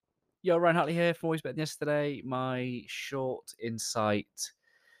Yo, Ryan Hartley here from Always Better Than Yesterday. My short insight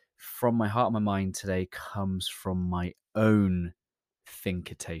from my heart and my mind today comes from my own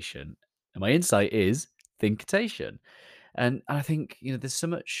thinkitation. And my insight is thinkitation. And I think, there's so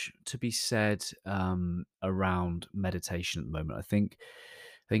much to be said around meditation at the moment. I think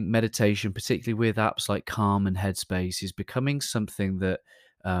meditation, particularly with apps like Calm and Headspace, is becoming something that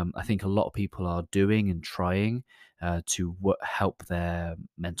I think a lot of people are doing and trying to help their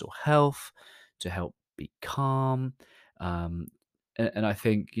mental health, to help be calm. Um, and I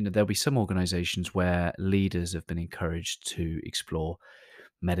think there'll be some organizations where leaders have been encouraged to explore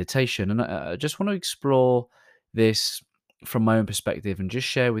meditation. And I just want to explore this from my own perspective and just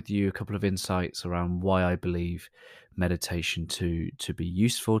share with you a couple of insights around why I believe meditation to be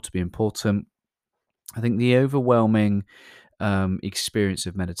useful, to be important. I think the overwhelming experience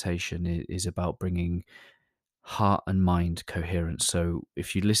of meditation is about bringing heart and mind coherence. So,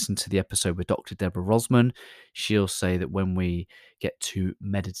 if you listen to the episode with Dr. Deborah Rosman, she'll say that when we get to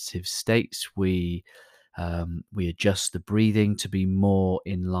meditative states, we adjust the breathing to be more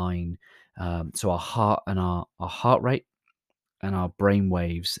in line. So our heart and our heart rate and our brain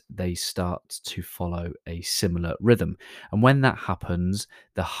waves, they start to follow a similar rhythm. And when that happens,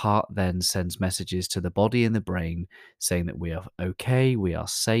 the heart then sends messages to the body and the brain saying that we are okay, we are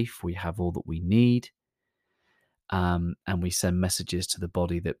safe, we have all that we need. And we send messages to the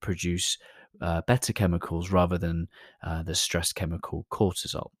body that produce better chemicals rather than the stress chemical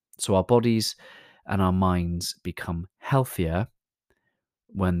cortisol. So our bodies and our minds become healthier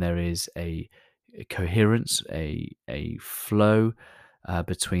when there is a coherence, a flow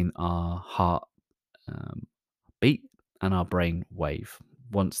between our heart um, beat and our brain wave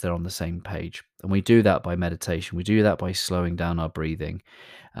once they're on the same page. And we do that by meditation. We do that by slowing down our breathing.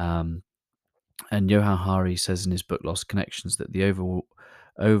 Um, and Johan Hari says in his book Lost Connections that the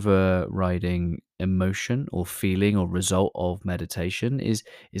overriding emotion or feeling or result of meditation is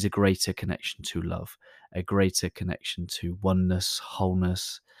a greater connection to love, a greater connection to oneness,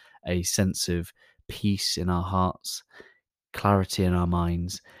 wholeness, a sense of peace in our hearts, clarity in our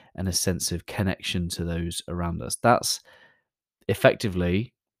minds, and a sense of connection to those around us. That's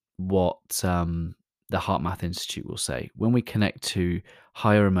effectively what the Heart Math Institute will say. When we connect to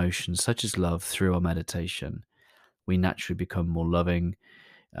higher emotions such as love through our meditation, we naturally become more loving,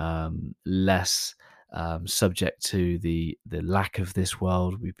 less subject to the lack of this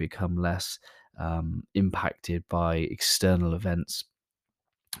world. We become less impacted by external events.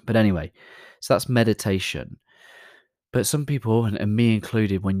 But anyway, so that's meditation. But some people, and me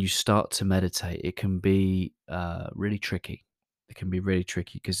included, when you start to meditate, it can be really tricky. It can be really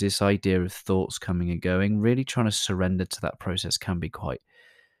tricky because this idea of thoughts coming and going, really trying to surrender to that process can be quite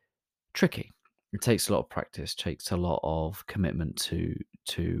tricky. It takes a lot of practice, takes a lot of commitment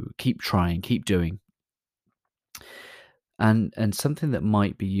to keep trying, keep doing. And something that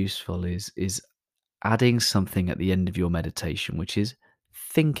might be useful is adding something at the end of your meditation, which is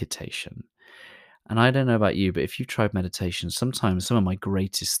thinkitation. And I don't know about you, but if you've tried meditation, sometimes some of my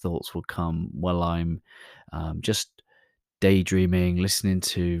greatest thoughts will come while I'm just daydreaming, listening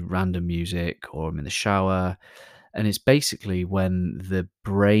to random music, or I'm in the shower. And it's basically when the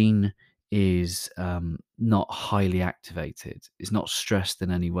brain is not highly activated, is not stressed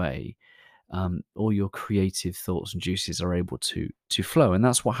in any way. All your creative thoughts and juices are able to flow, and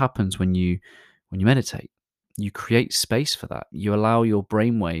that's what happens when you meditate. You create space for that. You allow your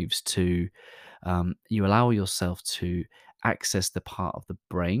brain waves to you allow yourself to access the part of the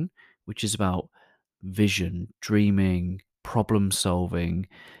brain which is about vision, dreaming, problem solving,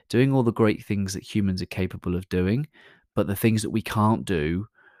 doing all the great things that humans are capable of doing, but the things that we can't do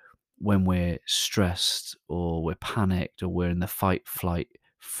when we're stressed or we're panicked or we're in the fight, flight,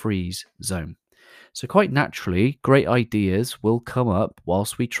 freeze zone. So, quite naturally, great ideas will come up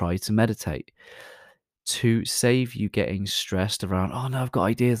whilst we try to meditate. To save you getting stressed around, oh no, I've got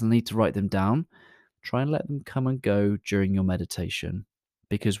ideas, I need to write them down, try and let them come and go during your meditation.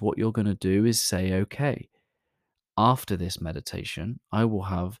 Because what you're going to do is say, okay, after this meditation, I will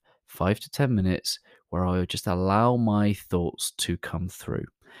have 5 to 10 minutes where I will just allow my thoughts to come through.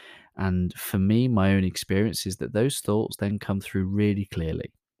 And for me, my own experience is that those thoughts then come through really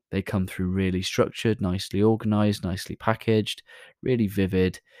clearly. They come through really structured, nicely organized, nicely packaged, really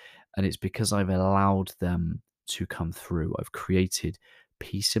vivid. And it's because I've allowed them to come through. I've created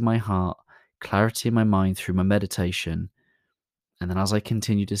peace in my heart, clarity in my mind through my meditation. And then as I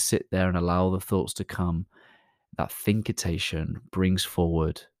continue to sit there and allow the thoughts to come, that thinkitation brings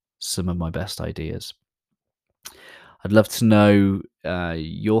forward some of my best ideas. I'd love to know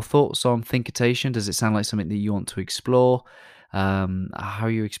your thoughts on thinkitation. Does it sound like something that you want to explore? How are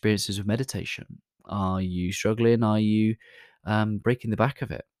your experiences with meditation? Are you struggling? Are you breaking the back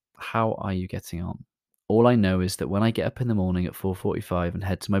of it? How are you getting on? All I know is that when I get up in the morning at 4:45 and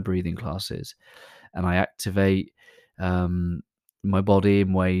head to my breathing classes, and I activate um, my body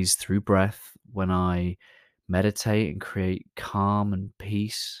in ways through breath, when I meditate and create calm and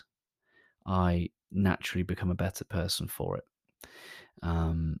peace, I naturally become a better person for it.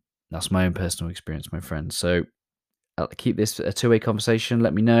 Um, that's my own personal experience, my friend. So keep this a two-way conversation.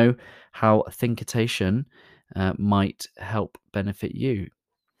 Let me know how thinkitation might help benefit you.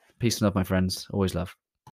 Peace and love, my friends. Always love.